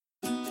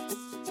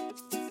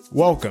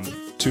Welcome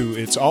to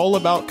It's All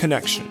About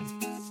Connection,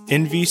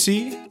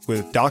 NVC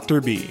with Dr.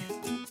 B.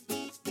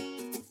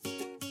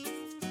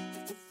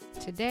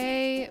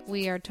 Today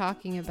we are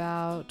talking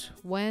about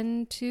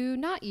when to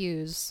not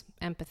use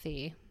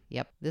empathy.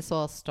 Yep. This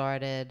all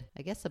started,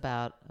 I guess,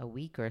 about a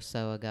week or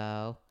so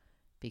ago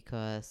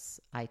because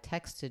I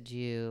texted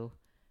you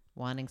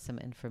wanting some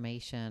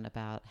information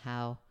about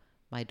how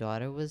my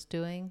daughter was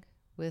doing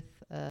with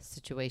a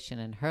situation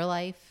in her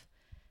life.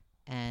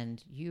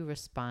 And you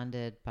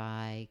responded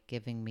by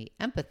giving me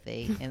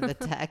empathy in the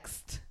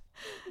text.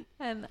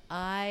 And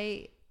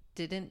I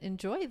didn't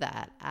enjoy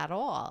that at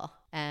all.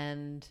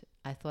 And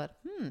I thought,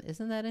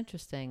 isn't that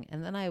interesting?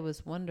 And then I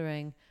was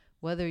wondering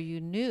whether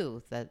you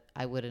knew that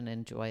I wouldn't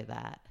enjoy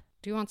that.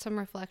 Do you want some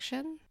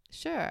reflection?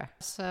 Sure.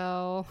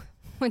 So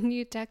when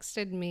you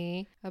texted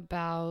me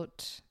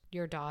about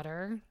your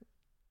daughter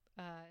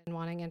and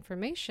wanting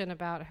information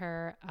about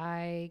her,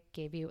 I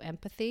gave you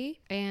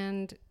empathy.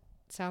 And it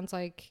sounds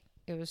like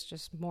it was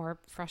just more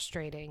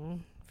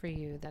frustrating for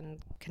you than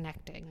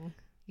connecting.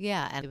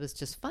 Yeah, and it was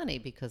just funny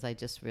because I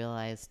just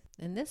realized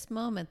in this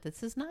moment,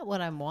 this is not what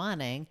I'm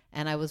wanting.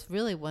 And I was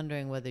really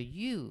wondering whether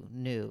you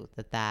knew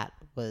that that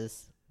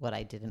was what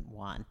I didn't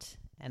want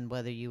and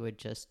whether you were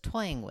just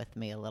toying with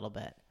me a little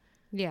bit.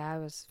 Yeah, I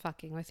was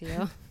fucking with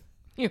you.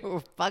 You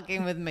were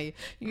fucking with me.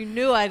 You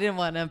knew I didn't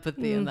want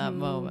empathy in that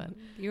moment.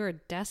 You were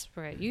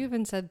desperate. You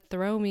even said,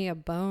 throw me a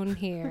bone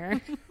here.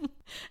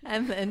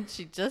 And then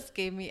she just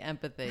gave me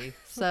empathy.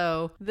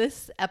 So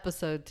this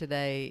episode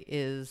today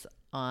is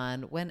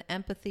on when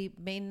empathy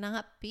may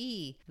not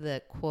be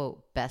the,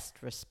 quote,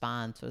 best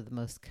response or the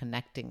most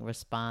connecting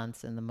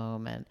response in the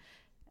moment.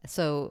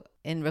 So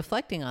in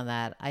reflecting on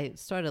that, I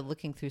started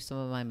looking through some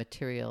of my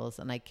materials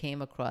and I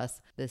came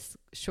across this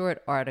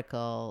short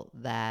article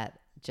that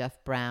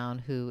Jeff Brown,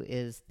 who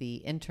is the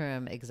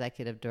interim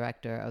executive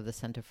director of the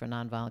Center for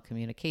Nonviolent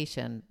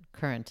Communication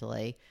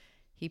currently,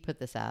 he put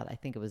this out, I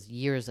think it was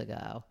years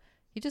ago.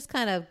 He just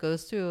kind of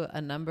goes through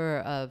a number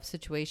of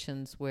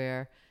situations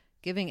where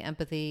giving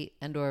empathy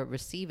and or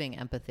receiving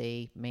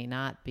empathy may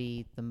not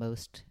be the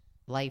most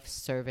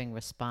life-serving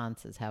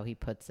response, is how he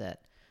puts it.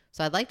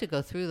 So I'd like to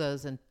go through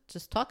those and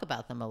just talk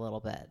about them a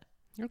little bit.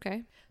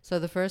 Okay. So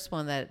the first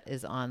one that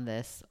is on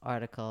this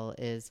article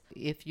is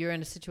if you're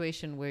in a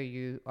situation where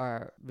you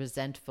are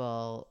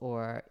resentful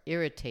or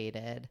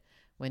irritated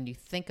when you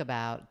think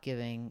about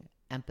giving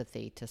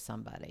empathy to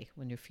somebody,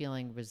 when you're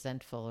feeling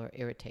resentful or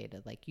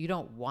irritated, like you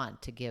don't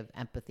want to give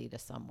empathy to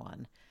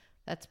someone,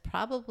 that's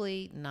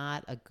probably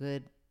not a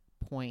good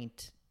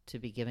point to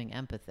be giving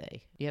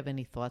empathy. Do you have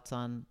any thoughts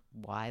on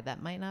why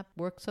that might not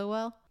work so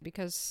well?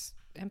 Because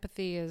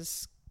empathy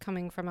is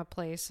coming from a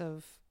place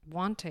of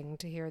wanting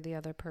to hear the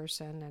other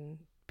person and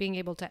being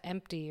able to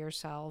empty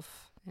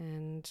yourself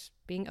and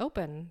being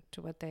open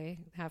to what they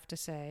have to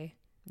say.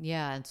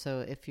 Yeah, and so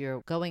if you're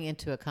going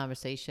into a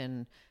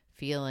conversation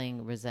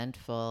feeling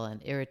resentful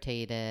and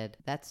irritated,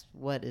 that's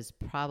what is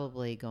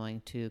probably going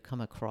to come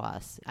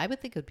across. I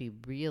would think it would be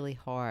really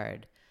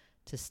hard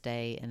to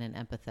stay in an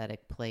empathetic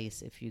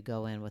place if you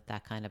go in with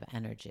that kind of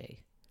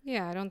energy.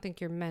 Yeah, I don't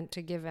think you're meant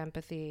to give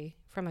empathy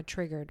from a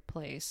triggered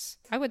place.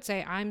 I would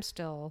say I'm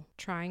still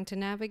trying to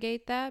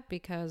navigate that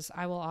because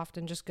I will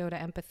often just go to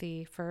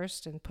empathy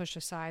first and push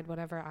aside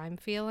whatever I'm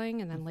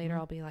feeling. And then later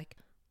I'll be like,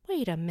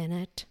 wait a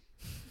minute,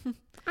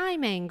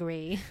 I'm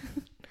angry.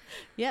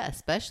 Yeah,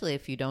 especially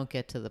if you don't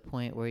get to the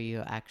point where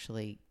you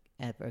actually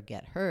ever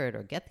get heard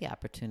or get the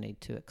opportunity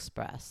to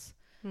express.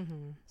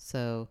 Mm-hmm.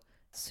 So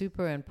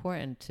super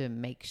important to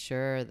make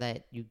sure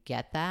that you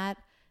get that.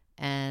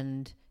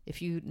 And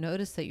if you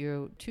notice that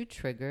you're too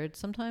triggered,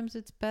 sometimes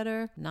it's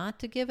better not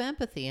to give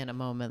empathy in a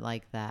moment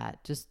like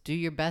that. Just do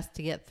your best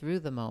to get through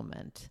the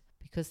moment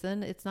because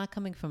then it's not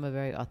coming from a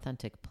very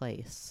authentic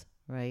place,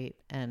 right?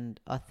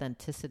 And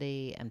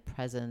authenticity and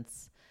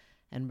presence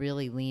and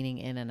really leaning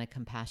in a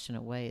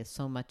compassionate way is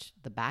so much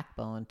the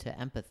backbone to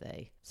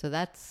empathy. So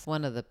that's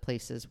one of the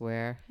places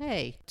where,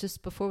 hey,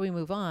 just before we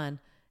move on,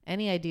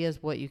 any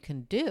ideas what you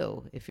can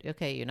do? If,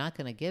 okay, you're not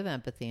going to give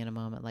empathy in a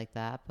moment like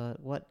that,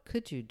 but what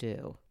could you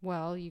do?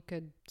 Well, you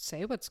could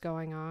say what's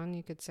going on.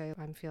 You could say,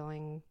 I'm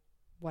feeling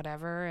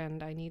whatever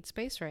and I need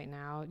space right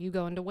now. You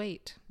go into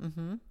wait.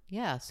 Mm-hmm.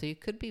 Yeah, so you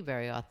could be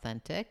very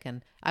authentic.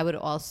 And I would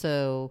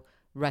also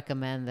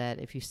recommend that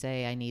if you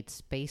say, I need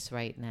space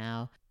right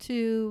now,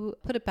 to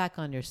put it back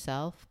on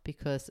yourself,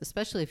 because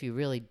especially if you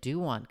really do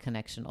want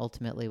connection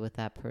ultimately with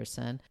that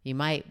person, you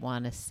might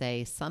want to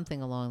say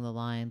something along the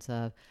lines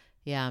of,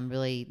 yeah, I'm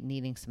really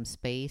needing some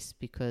space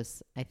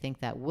because I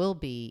think that will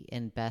be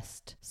in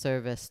best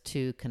service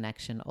to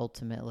connection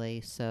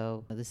ultimately.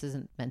 So this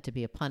isn't meant to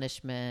be a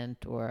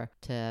punishment or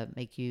to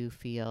make you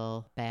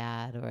feel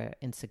bad or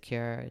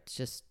insecure. It's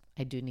just,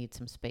 I do need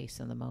some space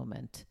in the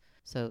moment.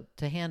 So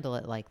to handle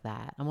it like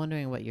that, I'm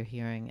wondering what you're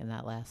hearing in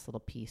that last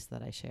little piece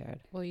that I shared.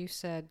 Well, you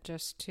said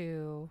just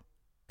to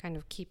kind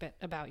of keep it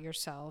about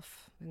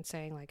yourself and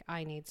saying like,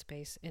 I need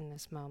space in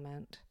this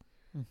moment.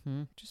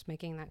 Mm-hmm. Just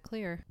making that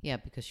clear. Yeah,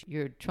 because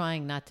you're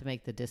trying not to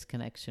make the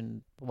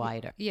disconnection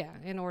wider. Yeah,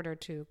 in order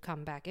to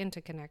come back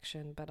into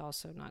connection, but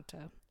also not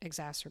to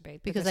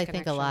exacerbate the Because I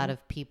think a lot disconnection.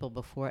 of people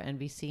before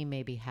NVC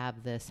maybe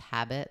have this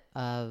habit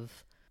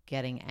of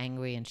getting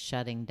angry and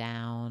shutting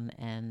down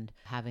and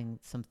having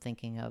some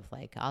thinking of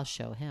like, I'll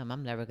show him.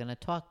 I'm never going to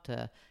talk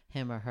to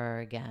him or her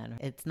again.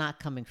 It's not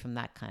coming from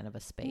that kind of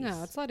a space.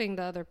 No, it's letting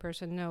the other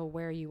person know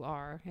where you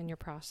are in your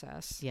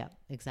process. Yeah,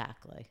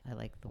 exactly. I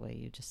like the way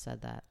you just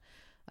said that.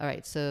 All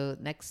right, so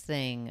next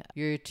thing,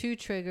 you're too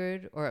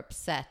triggered or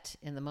upset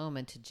in the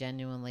moment to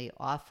genuinely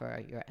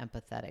offer your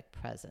empathetic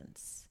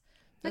presence.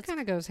 That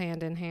kind of goes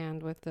hand in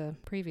hand with the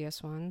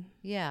previous one.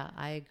 Yeah,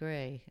 I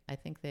agree. I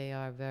think they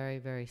are very,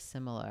 very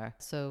similar.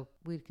 So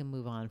we can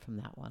move on from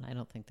that one. I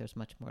don't think there's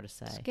much more to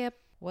say. Skip.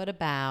 What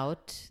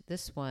about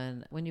this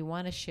one, when you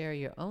want to share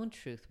your own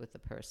truth with the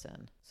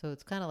person? So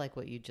it's kind of like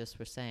what you just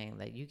were saying,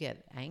 that you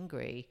get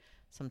angry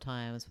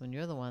sometimes when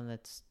you're the one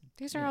that's...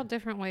 These are all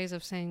different ways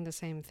of saying the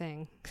same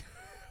thing.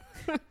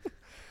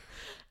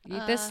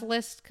 This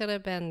list could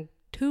have been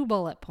 2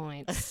 bullet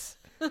points.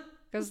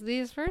 Because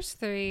these first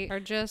 3 are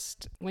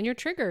just when you're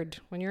triggered,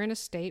 when you're in a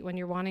state, when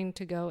you're wanting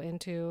to go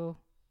into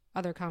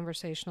other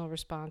conversational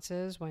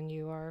responses, when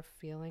you are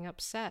feeling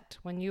upset,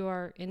 when you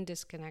are in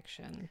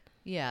disconnection.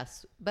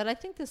 Yes, but I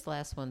think this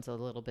last one's a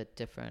little bit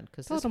different.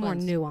 Because It's a little more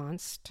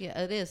nuanced. Yeah,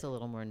 it is a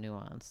little more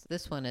nuanced.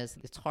 This one is,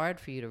 it's hard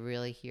for you to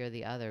really hear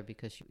the other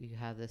because you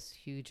have this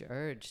huge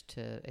urge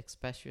to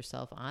express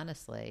yourself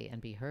honestly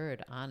and be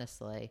heard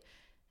honestly.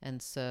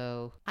 And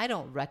so I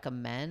don't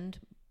recommend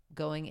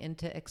going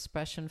into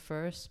expression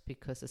first,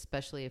 because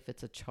especially if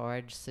it's a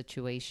charged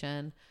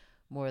situation,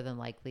 more than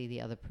likely the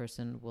other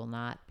person will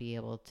not be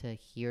able to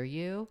hear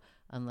you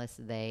unless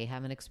they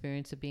have an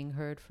experience of being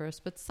heard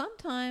first. But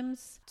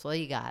sometimes it's all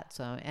you got.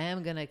 So I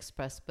am going to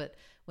express, but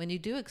when you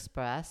do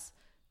express,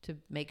 to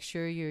make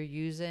sure you're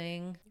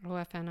using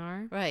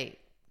OFNR. right,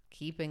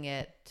 keeping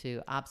it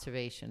to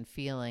observation,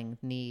 feeling,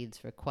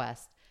 needs,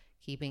 request,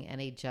 keeping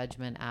any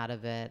judgment out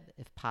of it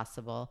if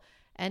possible.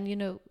 And, you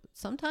know,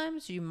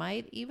 sometimes you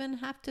might even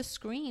have to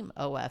scream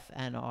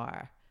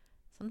OFNR.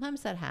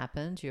 Sometimes that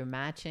happens. You're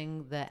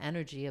matching the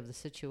energy of the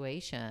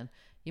situation.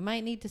 You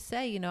might need to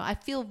say, you know, I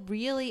feel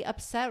really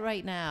upset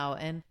right now,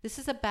 and this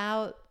is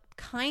about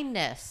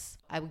kindness.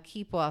 I would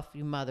keep off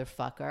you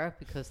motherfucker,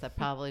 because that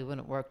probably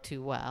wouldn't work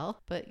too well.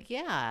 But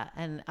yeah,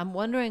 and I'm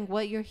wondering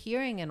what you're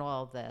hearing in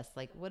all of this,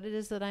 like what it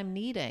is that I'm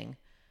needing.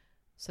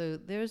 So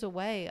there's a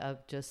way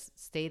of just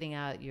stating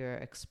out your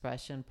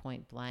expression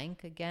point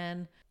blank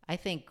again. I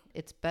think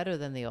it's better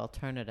than the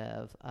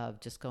alternative of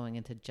just going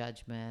into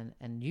judgment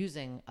and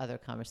using other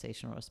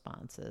conversational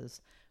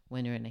responses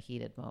when you're in a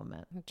heated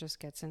moment. It just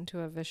gets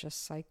into a vicious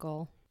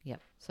cycle.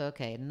 Yep. So,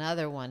 okay,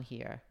 another one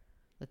here.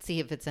 Let's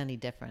see if it's any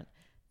different.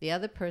 The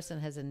other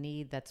person has a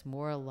need that's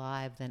more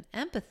alive than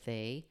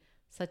empathy,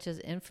 such as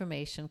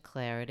information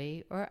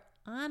clarity or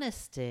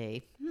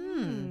honesty.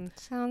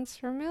 Sounds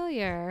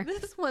familiar.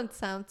 This one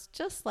sounds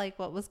just like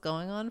what was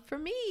going on for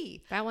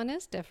me That one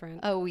is different.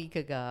 a week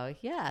ago.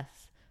 Yes.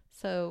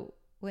 So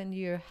when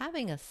you're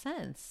having a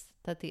sense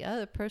that the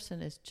other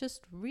person is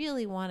just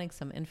really wanting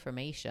some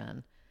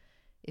information,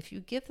 if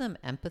you give them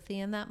empathy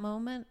in that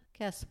moment,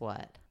 guess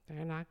what?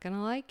 They're not going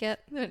to like it.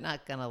 They're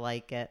not going to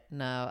like it.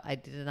 No, I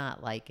did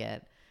not like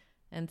it.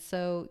 And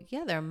so,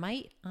 yeah, there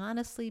might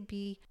honestly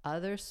be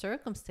other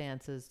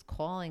circumstances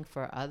calling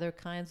for other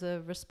kinds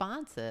of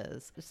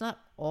responses. It's not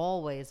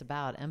always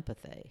about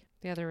empathy.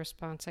 The other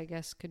response, I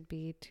guess, could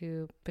be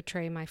to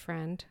betray my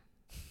friend.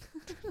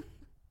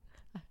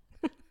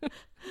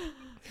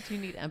 Do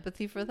you need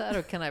empathy for that,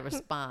 or can I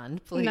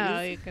respond, please? No,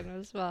 you can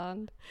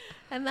respond.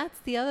 And that's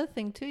the other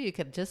thing, too. You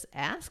could just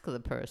ask the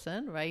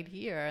person right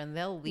here, and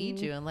they'll lead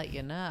you and let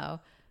you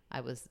know.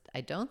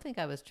 I don't think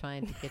I was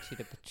trying to get you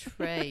to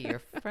betray your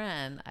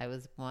friend. I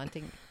was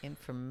wanting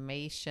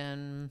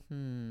information.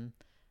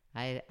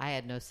 I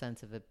had no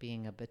sense of it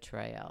being a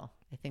betrayal.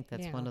 I think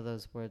that's one of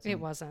those words. It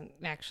wasn't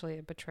actually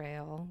a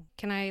betrayal.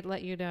 Can I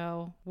let you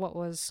know what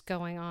was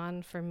going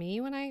on for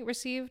me when I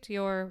received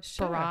your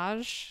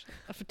barrage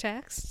of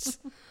texts?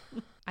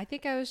 I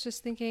think I was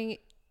just thinking,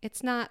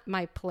 it's not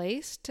my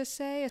place to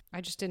say.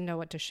 I just didn't know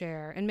what to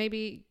share. And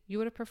maybe you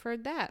would have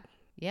preferred that.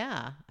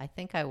 Yeah, I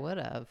think I would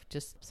have.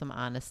 Just some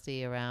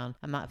honesty around,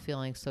 I'm not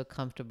feeling so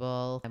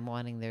comfortable. I'm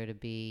wanting there to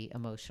be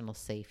emotional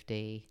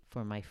safety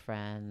for my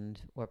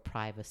friend, or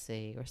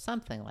privacy, or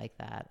something like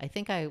that. I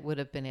think I would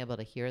have been able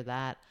to hear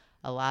that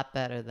a lot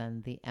better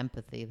than the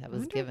empathy that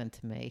was given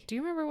to me. Do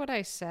you remember what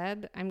I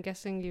said? I'm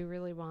guessing you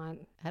really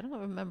want... I don't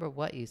remember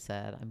what you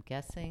said. I'm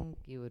guessing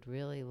you would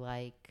really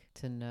like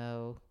to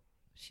know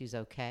she's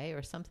okay,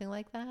 or something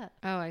like that.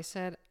 Oh, I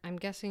said, I'm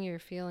guessing you're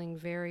feeling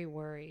very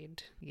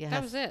worried. Yes.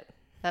 That was it.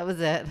 That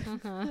was it.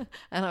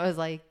 And I was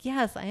like,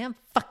 yes, I am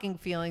fucking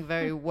feeling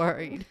very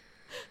worried.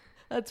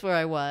 That's where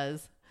I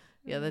was.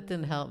 Yeah, that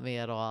didn't help me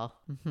at all.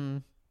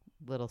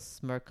 Little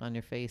smirk on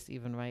your face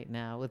even right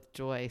now with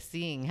joy,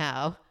 seeing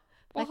how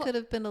that could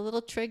have been a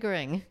little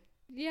triggering.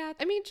 Yeah,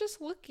 I mean,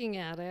 just looking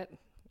at it,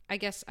 I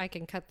guess I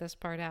can cut this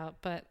part out,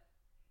 but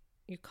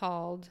you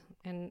called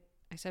and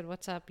I said,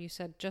 "What's up?" You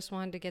said, "Just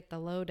wanted to get the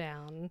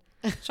lowdown,"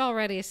 which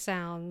already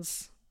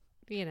sounds,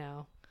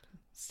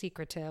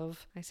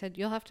 secretive. I said,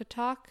 "You'll have to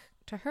talk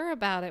to her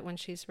about it when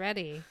she's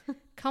ready.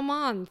 Come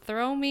on,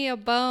 throw me a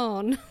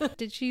bone."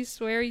 Did she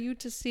swear you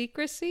to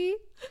secrecy?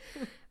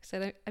 I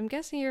said, "I'm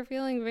guessing you're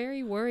feeling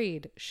very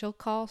worried. She'll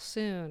call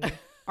soon.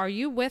 Are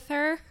you with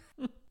her?"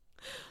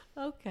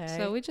 Okay.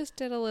 So we just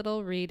did a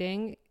little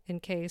reading in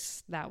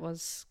case that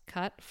was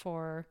cut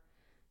for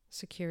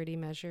security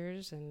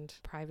measures and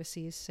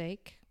privacy's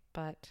sake.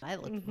 But I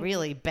look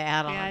really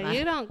bad on that. Yeah,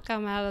 you don't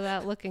come out of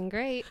that looking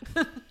great.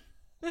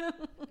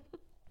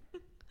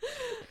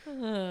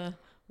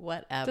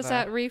 Whatever. Does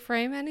that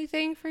reframe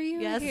anything for you?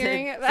 Yes,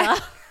 hearing it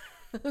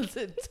it does.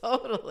 It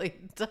totally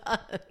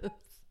does.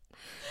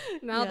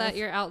 Now that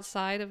you're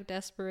outside of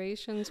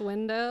desperation's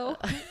window.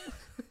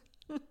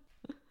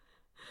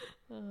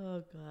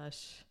 Oh,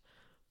 gosh.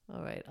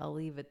 All right. I'll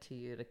leave it to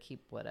you to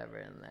keep whatever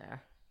in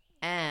there.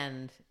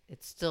 And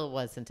it still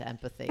wasn't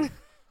empathy.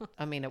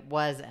 I mean, it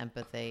was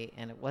empathy,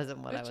 and it wasn't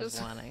what I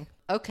was wanting.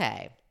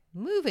 Okay.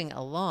 Moving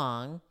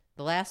along.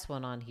 The last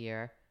one on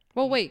here.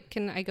 Well, wait.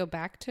 Can I go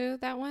back to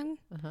that one?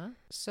 Uh-huh.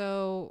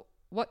 So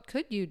what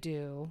could you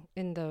do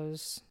in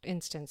those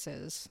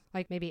instances?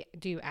 Like maybe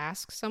do you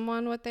ask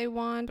someone what they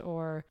want,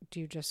 or do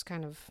you just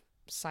kind of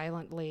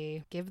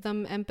silently give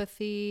them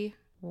empathy?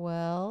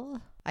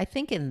 Well, I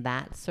think in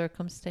that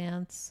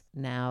circumstance,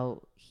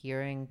 now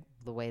hearing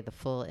the way the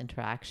full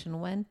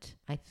interaction went,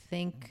 I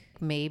think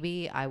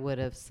maybe I would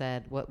have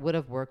said what would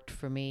have worked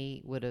for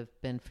me would have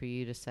been for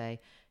you to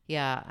say,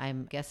 "Yeah,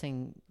 I'm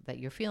guessing that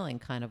you're feeling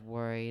kind of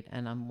worried,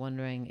 and I'm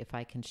wondering if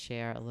I can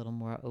share a little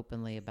more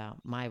openly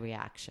about my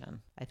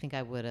reaction." I think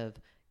I would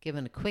have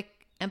given a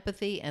quick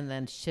empathy and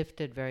then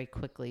shifted very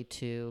quickly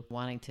to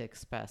wanting to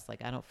express,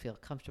 like, I don't feel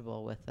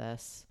comfortable with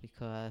this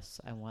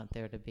because I want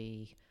there to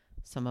be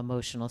some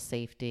emotional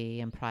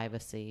safety and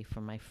privacy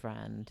for my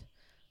friend.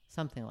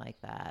 Something like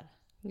that.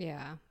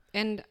 Yeah.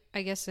 And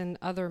I guess in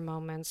other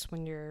moments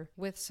when you're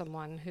with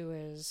someone who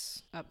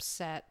is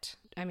upset,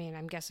 I mean,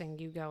 I'm guessing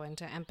you go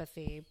into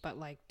empathy, but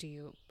like, do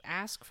you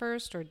ask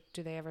first, or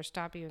do they ever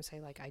stop you and say,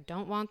 like, "I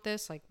don't want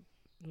this, like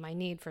my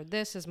need for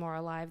this is more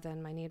alive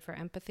than my need for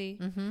empathy"?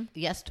 Mm-hmm.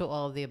 Yes to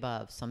all of the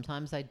above.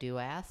 Sometimes I do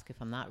ask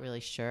if I'm not really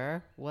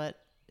sure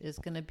what is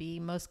going to be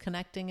most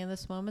connecting in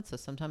this moment. So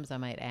sometimes I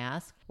might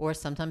ask, or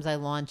sometimes I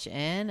launch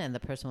in and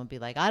the person will be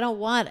like, "I don't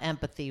want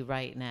empathy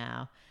right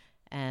now."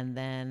 And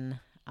then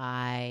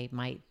I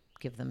might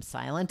give them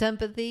silent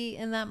empathy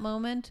in that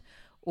moment.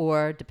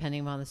 Or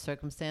depending on the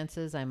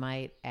circumstances, I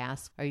might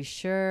ask, "Are you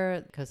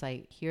sure? Because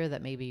I hear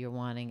that maybe you're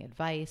wanting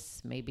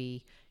advice.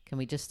 Maybe can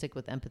we just stick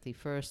with empathy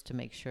first to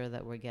make sure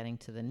that we're getting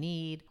to the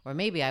need?" Or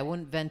maybe I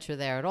wouldn't venture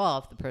there at all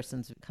if the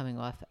person's coming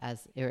off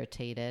as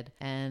irritated,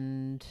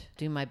 and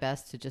do my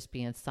best to just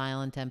be in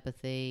silent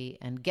empathy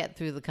and get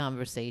through the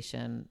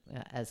conversation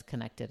as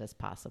connected as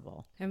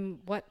possible.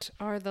 And what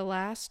are the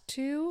last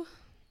two?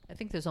 I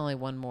think there's only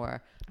one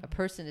more. A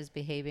person is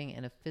behaving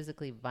in a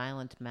physically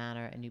violent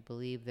manner and you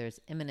believe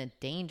there's imminent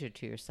danger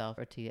to yourself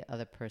or to the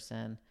other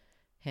person,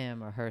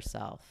 him or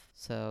herself.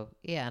 So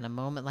yeah, in a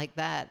moment like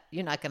that,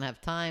 you're not going to have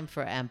time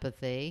for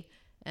empathy,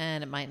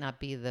 and it might not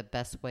be the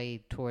best way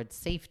towards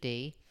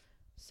safety.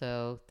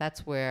 So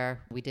that's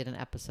where we did an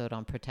episode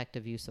on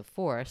protective use of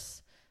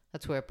force.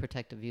 That's where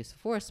protective use of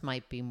force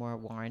might be more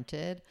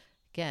warranted.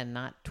 Again,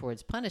 not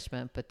towards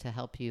punishment, but to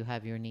help you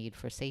have your need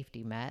for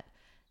safety met.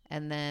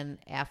 And then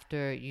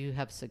after you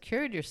have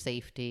secured your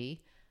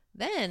safety,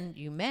 then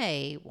you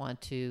may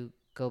want to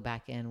go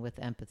back in with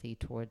empathy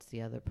towards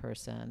the other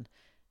person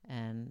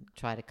and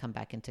try to come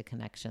back into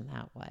connection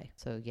that way.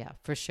 So yeah,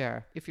 for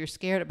sure. If you're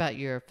scared about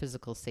your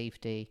physical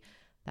safety,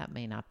 that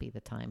may not be the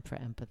time for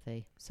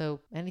empathy. So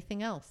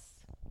anything else?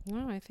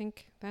 No, I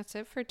think that's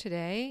it for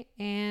today.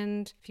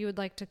 And if you would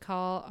like to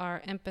call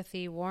our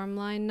Empathy Warm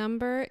Line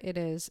number, it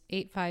is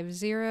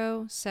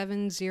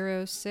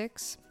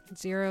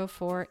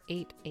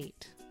 850-706-0488.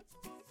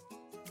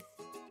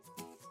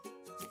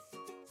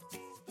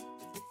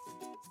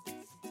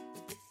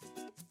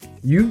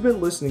 You've been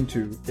listening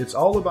to It's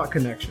All About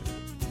Connection,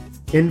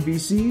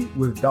 NVC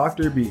with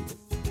Dr. B.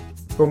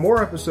 For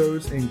more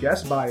episodes and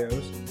guest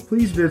bios,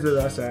 please visit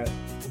us at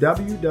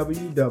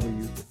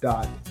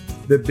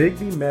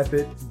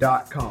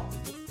www.thebigbymethod.com.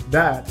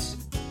 That's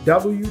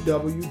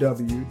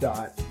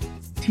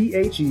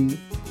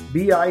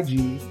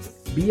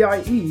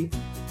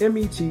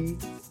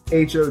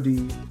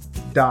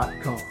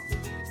www.thebigbymethod.com.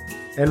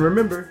 And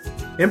remember,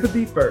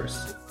 empathy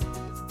first.